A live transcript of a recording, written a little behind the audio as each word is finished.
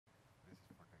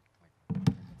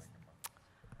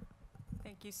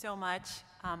Thank you so much.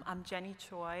 I'm Jenny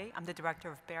Choi. I'm the Director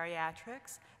of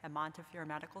Bariatrics at Montefiore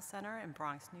Medical Center in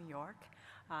Bronx, New York.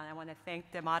 I want to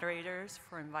thank the moderators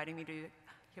for inviting me to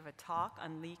give a talk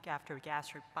on leak after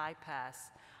gastric bypass.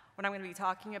 What I'm going to be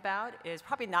talking about is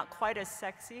probably not quite as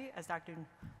sexy as Dr.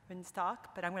 Nguyen's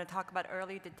talk, but I'm going to talk about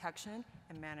early detection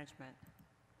and management.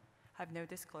 I have no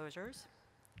disclosures.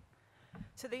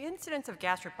 So the incidence of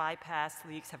gastric bypass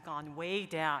leaks have gone way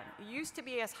down. It used to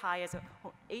be as high as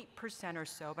 8% or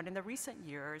so, but in the recent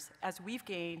years, as we've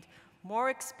gained more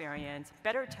experience,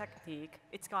 better technique,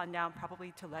 it's gone down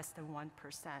probably to less than 1%.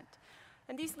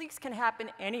 And these leaks can happen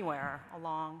anywhere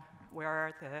along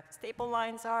where the staple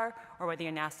lines are or where the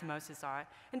anastomoses are.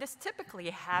 And this typically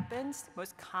happens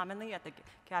most commonly at the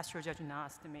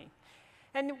gastrojejunostomy.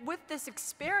 And with this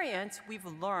experience, we've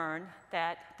learned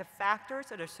that the factors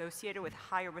that are associated with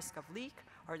higher risk of leak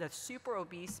are the super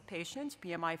obese patients,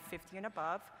 BMI 50 and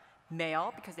above,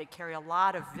 male, because they carry a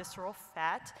lot of visceral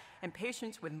fat, and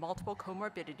patients with multiple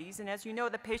comorbidities. And as you know,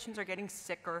 the patients are getting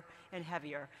sicker and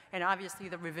heavier. And obviously,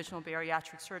 the revisional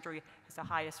bariatric surgery has the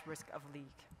highest risk of leak.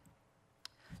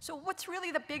 So what's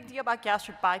really the big deal about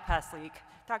gastric bypass leak?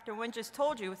 Dr. Nguyen just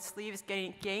told you sleeve is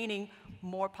gaining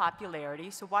more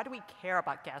popularity, so why do we care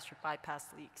about gastric bypass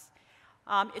leaks?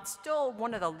 It's still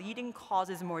one of the leading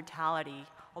causes of mortality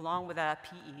along with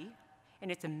PE,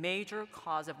 and it's a major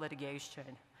cause of litigation.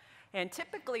 And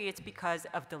typically it's because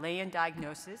of delay in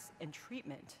diagnosis and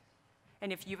treatment.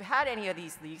 And if you've had any of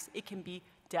these leaks, it can be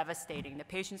devastating. The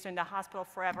patient's in the hospital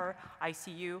forever,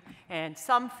 ICU, and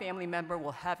some family member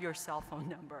will have your cell phone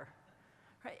number.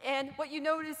 Right? And what you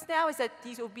notice now is that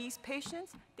these obese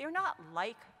patients, they're not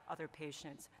like other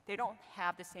patients. They don't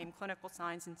have the same clinical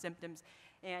signs and symptoms,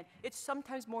 and it's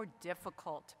sometimes more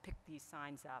difficult to pick these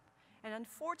signs up. And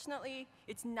unfortunately,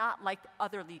 it's not like the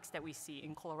other leaks that we see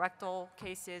in colorectal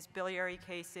cases, biliary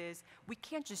cases. We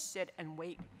can't just sit and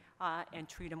wait and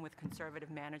treat them with conservative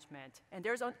management. And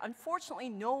there's unfortunately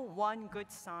no one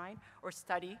good sign or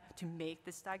study to make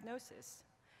this diagnosis.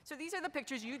 So these are the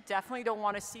pictures you definitely don't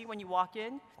want to see when you walk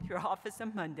in to your office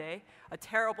on Monday, a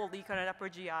terrible leak on an upper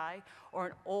GI, or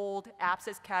an old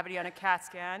abscess cavity on a CAT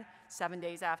scan 7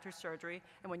 days after surgery.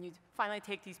 And when you finally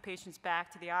take these patients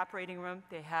back to the operating room,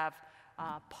 they have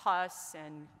pus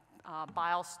and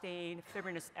bile stain,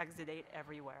 fibrinous exudate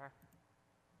everywhere.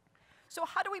 So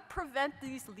how do we prevent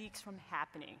these leaks from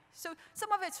happening? So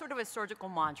some of it's sort of a surgical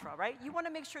mantra, right? You want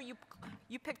to make sure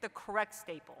you pick the correct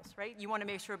staples, right? You want to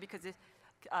make sure because the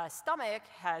stomach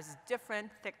has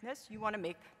different thickness, you want to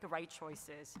make the right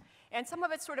choices. And some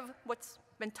of it's sort of what's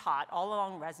been taught all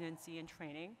along residency and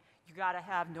training. You got to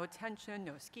have no tension,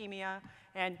 no ischemia,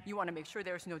 and you want to make sure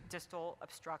there's no distal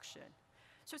obstruction.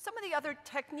 So some of the other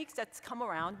techniques that's come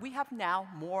around, we have now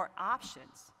more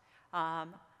options.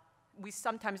 We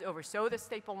sometimes oversew the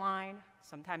staple line.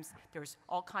 Sometimes there's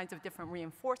all kinds of different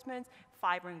reinforcements,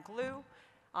 fiber and glue,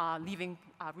 leaving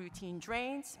routine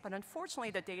drains. But unfortunately,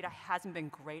 the data hasn't been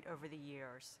great over the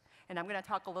years. And I'm going to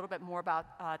talk a little bit more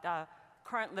about the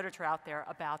current literature out there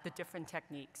about the different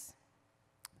techniques.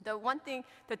 The one thing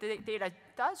that the data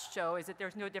does show is that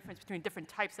there's no difference between different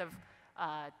types of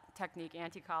technique,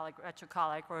 anticolic,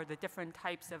 retrocolic, or the different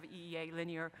types of EEA,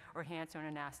 linear, or hands-on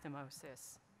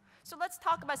anastomosis. So let's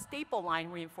talk about staple line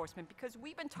reinforcement because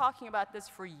we've been talking about this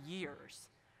for years.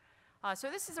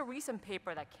 So this is a recent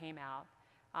paper that came out,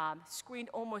 screened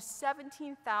almost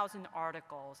 17,000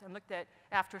 articles and looked at,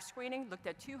 after screening, looked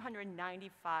at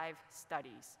 295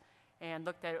 studies and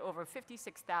looked at over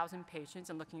 56,000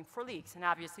 patients and looking for leaks, and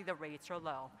obviously the rates are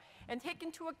low. And take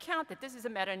into account that this is a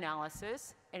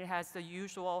meta-analysis and it has the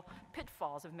usual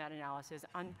pitfalls of meta-analysis,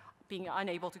 being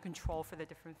unable to control for the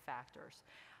different factors.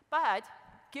 But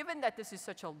given that this is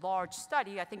such a large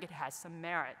study, I think it has some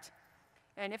merit.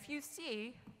 And if you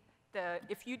see,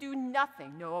 if you do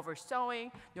nothing, no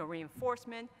oversewing, no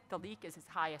reinforcement, the leak is as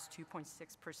high as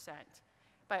 2.6%.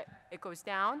 But it goes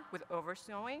down with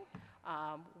oversewing,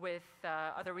 with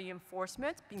other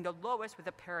reinforcements being the lowest with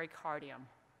the pericardium,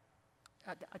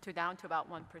 down to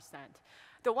about 1%.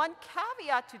 The one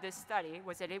caveat to this study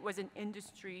was that it was an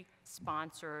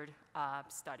industry-sponsored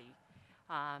study.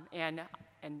 And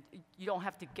you don't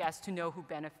have to guess to know who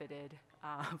benefited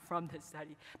from this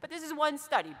study. But this is one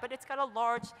study, but it's got a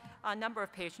large number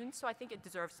of patients, so I think it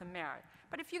deserves some merit.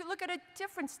 But if you look at a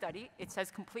different study, it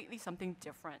says completely something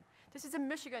different. This is a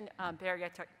Michigan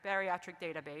bariatric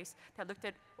database that looked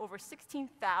at over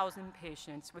 16,000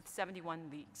 patients with 71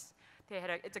 leaks.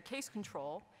 It's a case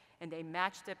control, and they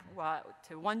matched it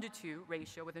to 1:2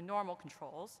 ratio with the normal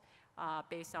controls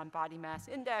based on body mass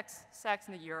index, sex,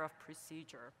 and the year of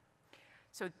procedure.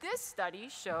 So this study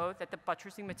showed that the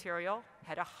buttressing material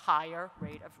had a higher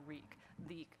rate of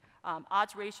leak,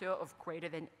 odds ratio of greater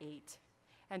than 8.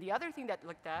 And the other thing that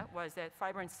looked at was that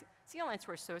fiber and sealants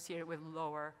were associated with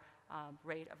lower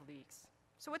rate of leaks.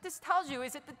 So what this tells you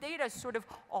is that the data is sort of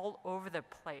all over the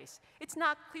place. It's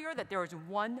not clear that there is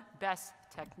one best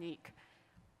technique.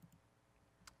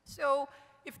 So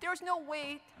if there's no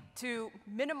way to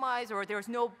minimize or there's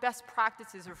no best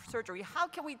practices of surgery, how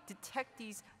can we detect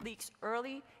these leaks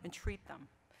early and treat them?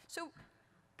 So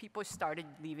people started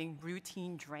leaving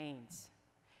routine drains.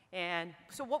 And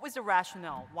so what was the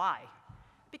rationale? Why?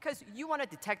 Because you want to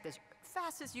detect as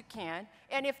fast as you can,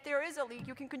 and if there is a leak,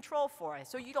 you can control for it,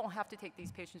 so you don't have to take these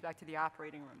patients back to the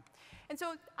operating room. And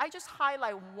so I just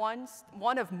highlight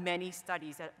one of many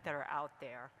studies that are out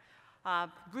there.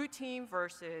 Routine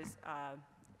versus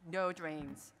no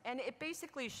drains. And it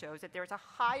basically shows that there's a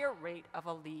higher rate of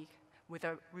a leak with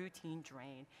a routine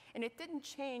drain. And it didn't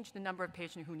change the number of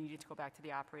patients who needed to go back to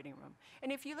the operating room.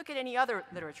 And if you look at any other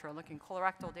literature, looking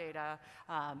colorectal data,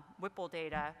 Whipple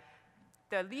data,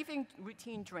 the leaving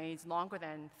routine drains longer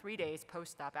than 3 days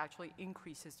post-op actually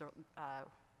increases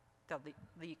the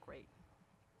leak rate.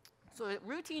 So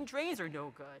routine drains are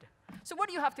no good. So what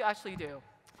do you have to actually do?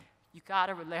 You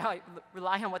gotta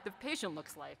rely on what the patient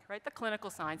looks like, right? The clinical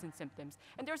signs and symptoms.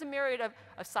 And there's a myriad of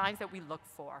signs that we look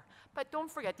for. But don't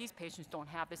forget, these patients don't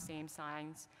have the same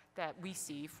signs that we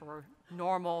see for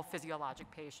normal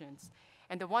physiologic patients.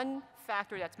 And the one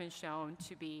factor that's been shown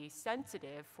to be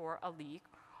sensitive for a leak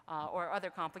or other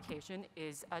complication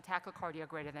is a tachycardia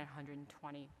greater than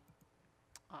 120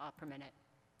 per minute.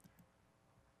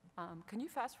 Can you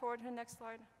fast forward to the next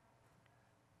slide?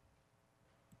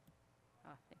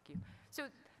 Oh, thank you. So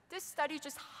this study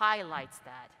just highlights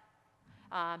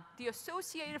that. The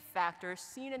associated factors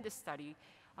seen in this study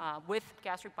with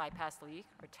gastric bypass leak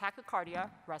are tachycardia,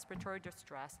 respiratory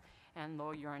distress, and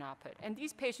low urine output. And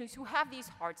these patients who have these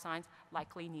heart signs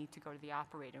likely need to go to the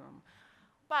operating room.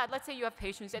 But let's say you have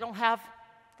patients that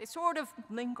they sort of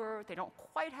linger, they don't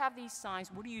quite have these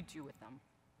signs. What do you do with them?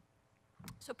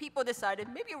 So people decided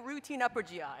maybe a routine upper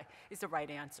GI is the right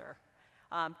answer.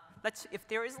 If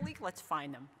there is a leak, let's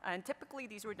find them. And typically,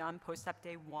 these were done post-op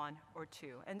day 1 or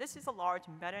 2. And this is a large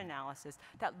meta-analysis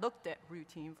that looked at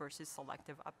routine versus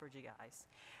selective upper GIs.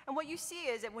 And what you see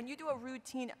is that when you do a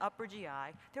routine upper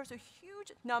GI, there's a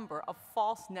huge number of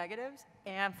false negatives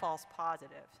and false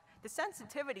positives. The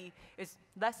sensitivity is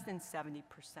less than 70%.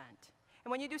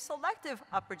 And when you do selective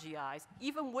upper GIs,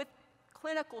 even with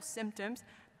clinical symptoms,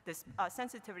 this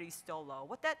sensitivity is still low.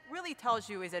 What that really tells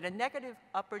you is that a negative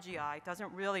upper GI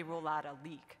doesn't really rule out a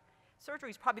leak. Surgery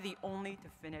is probably the only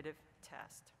definitive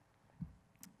test.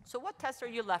 So what tests are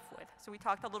you left with? So we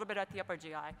talked a little bit at the upper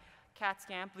GI. CAT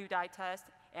scan, blue dye test,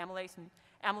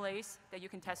 amylase that you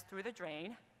can test through the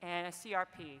drain, and a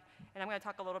CRP. And I'm going to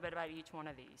talk a little bit about each one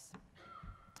of these.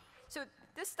 So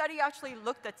this study actually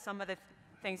looked at some of the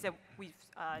things that we've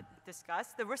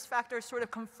discussed. The risk factors sort of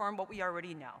confirm what we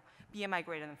already know. BMI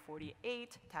greater than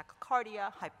 48,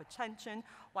 tachycardia, hypotension,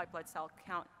 white blood cell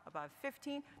count above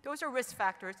 15. Those are risk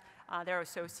factors that are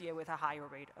associated with a higher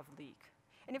rate of leak.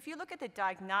 And if you look at the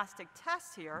diagnostic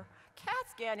tests here, CAT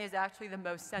scan is actually the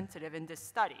most sensitive in this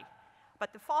study.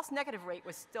 But the false negative rate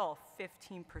was still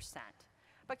 15%.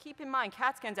 But keep in mind,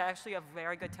 CAT scans are actually a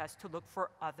very good test to look for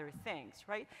other things,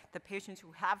 right? The patients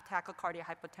who have tachycardia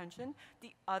hypotension,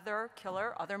 the other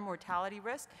killer, other mortality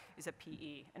risk is a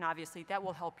PE. And obviously, that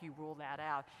will help you rule that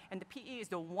out. And the PE is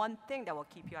the one thing that will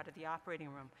keep you out of the operating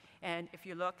room. And if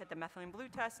you look at the methylene blue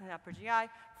test in the upper GI,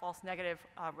 false negative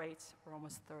rates were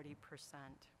almost 30%.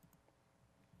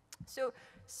 So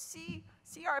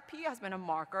CRP has been a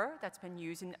marker that's been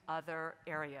used in other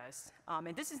areas.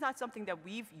 And this is not something that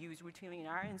we've used routinely in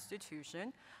our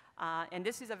institution. And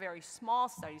this is a very small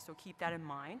study, so keep that in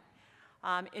mind.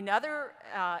 In other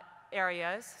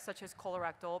areas, such as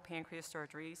colorectal, pancreas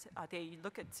surgeries, they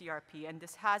look at CRP, and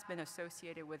this has been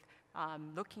associated with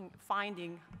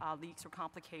finding leaks or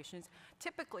complications,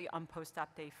 typically on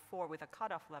post-op day 4 with a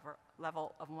cutoff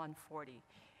level of 140.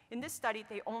 In this study,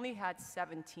 they only had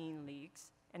 17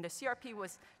 leaks, and the CRP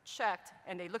was checked,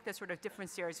 and they looked at sort of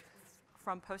different series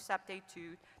from post-op day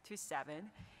 2 to 7,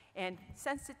 and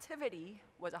sensitivity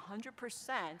was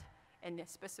 100%, and the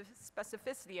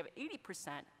specificity of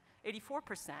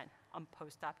 84% on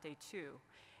post-op day 2.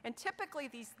 And typically,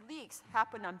 these leaks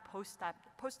happen on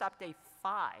post-op day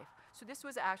 5, so this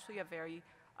was actually a very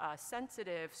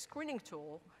sensitive screening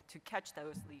tool to catch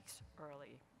those leaks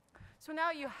early. So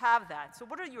now you have that. So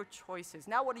what are your choices?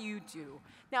 Now what do you do?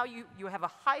 Now you have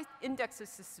a high index of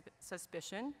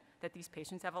suspicion that these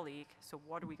patients have a leak, so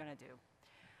what are we going to do?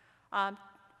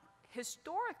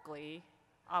 historically,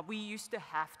 we used to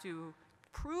have to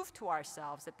prove to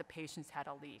ourselves that the patients had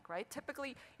a leak, right?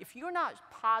 Typically, if you're not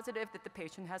positive that the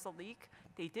patient has a leak,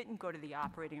 they didn't go to the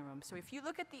operating room. So if you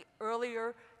look at the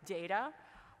earlier data,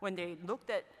 when they looked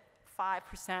at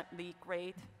 5% leak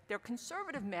rate, their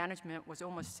conservative management was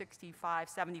almost 65,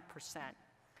 70%.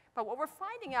 But what we're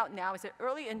finding out now is that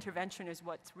early intervention is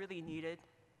what's really needed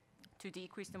to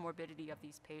decrease the morbidity of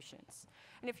these patients.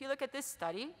 And if you look at this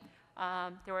study,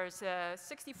 there was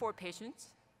 64 patients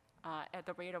at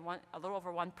the rate of a little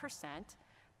over 1%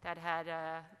 that had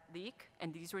a leak,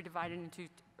 and these were divided into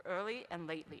early and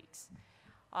late leaks.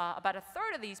 About a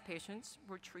third of these patients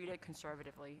were treated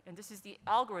conservatively, and this is the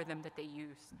algorithm that they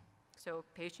used. So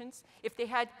patients, if they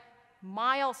had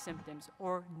mild symptoms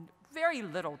or very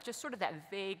little, just sort of that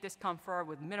vague discomfort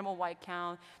with minimal white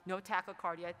count, no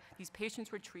tachycardia, these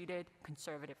patients were treated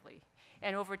conservatively.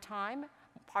 And over time,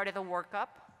 part of the workup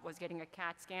was getting a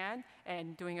CAT scan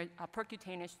and doing a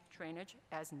percutaneous drainage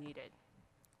as needed.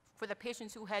 For the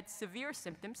patients who had severe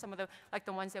symptoms, some of the, like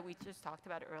the ones that we just talked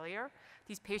about earlier,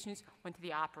 these patients went to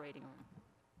the operating room.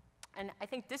 And I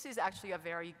think this is actually a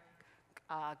very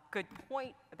good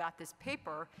point about this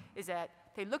paper, is that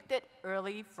they looked at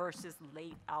early versus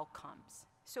late outcomes.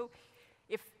 So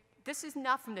if this is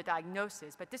not from the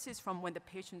diagnosis, but this is from when the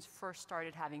patients first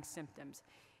started having symptoms.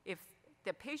 If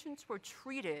the patients were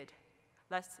treated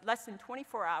less than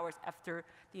 24 hours after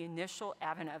the initial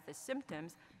advent of the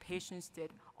symptoms, patients did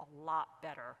a lot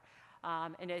better.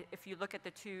 And if you look at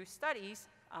the two studies,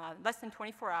 less than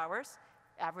 24 hours,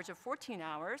 average of 14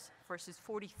 hours versus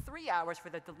 43 hours for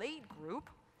the delayed group,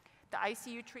 the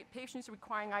ICU patients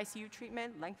requiring ICU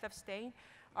treatment, length of stay,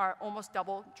 are almost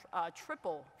double,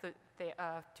 triple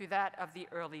to that of the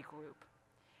early group.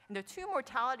 And the two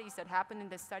mortalities that happened in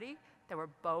this study, they were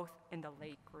both in the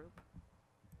late group.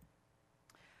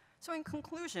 So in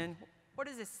conclusion, what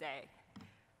does this say?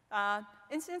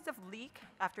 Incidence of leak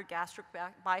after gastric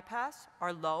bypass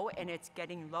are low, and it's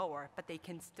getting lower, but they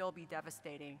can still be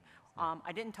devastating.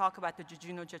 I didn't talk about the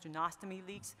jejunal-jejunostomy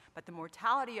leaks, but the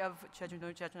mortality of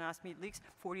jejunal-jejunostomy leaks,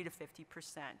 40 to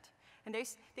 50%. And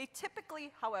they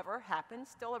typically, however, happen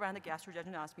still around the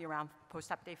gastrojejunostomy around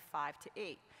post-op day 5 to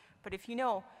 8. But if you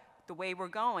know the way we're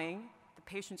going, the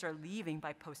patients are leaving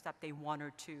by post-op day 1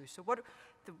 or 2. So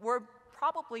we're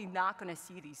probably not going to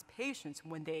see these patients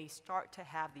when they start to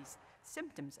have these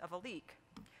symptoms of a leak.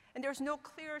 And there's no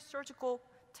clear surgical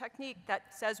technique that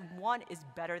says one is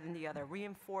better than the other.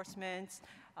 Reinforcements,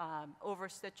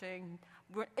 overstitching,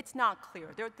 it's not clear.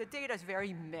 The data is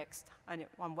very mixed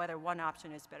on whether one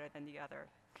option is better than the other.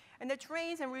 And the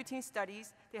drains and routine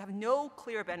studies, they have no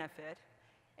clear benefit,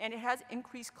 and it has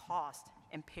increased cost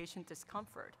and patient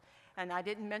discomfort. And I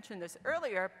didn't mention this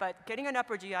earlier, but getting an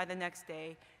upper GI the next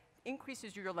day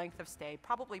increases your length of stay,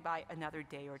 probably by another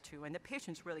day or two, and the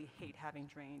patients really hate having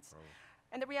drains. Oh.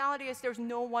 And the reality is there's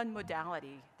no one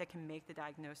modality that can make the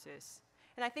diagnosis.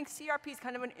 And I think CRP is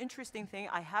kind of an interesting thing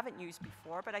I haven't used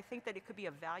before, but I think that it could be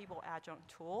a valuable adjunct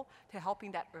tool to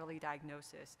helping that early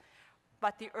diagnosis.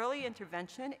 But the early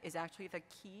intervention is actually the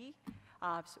key,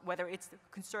 whether it's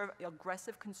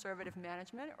aggressive conservative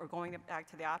management or going back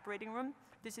to the operating room.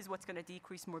 This is what's going to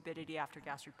decrease morbidity after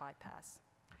gastric bypass.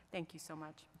 Thank you so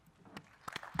much.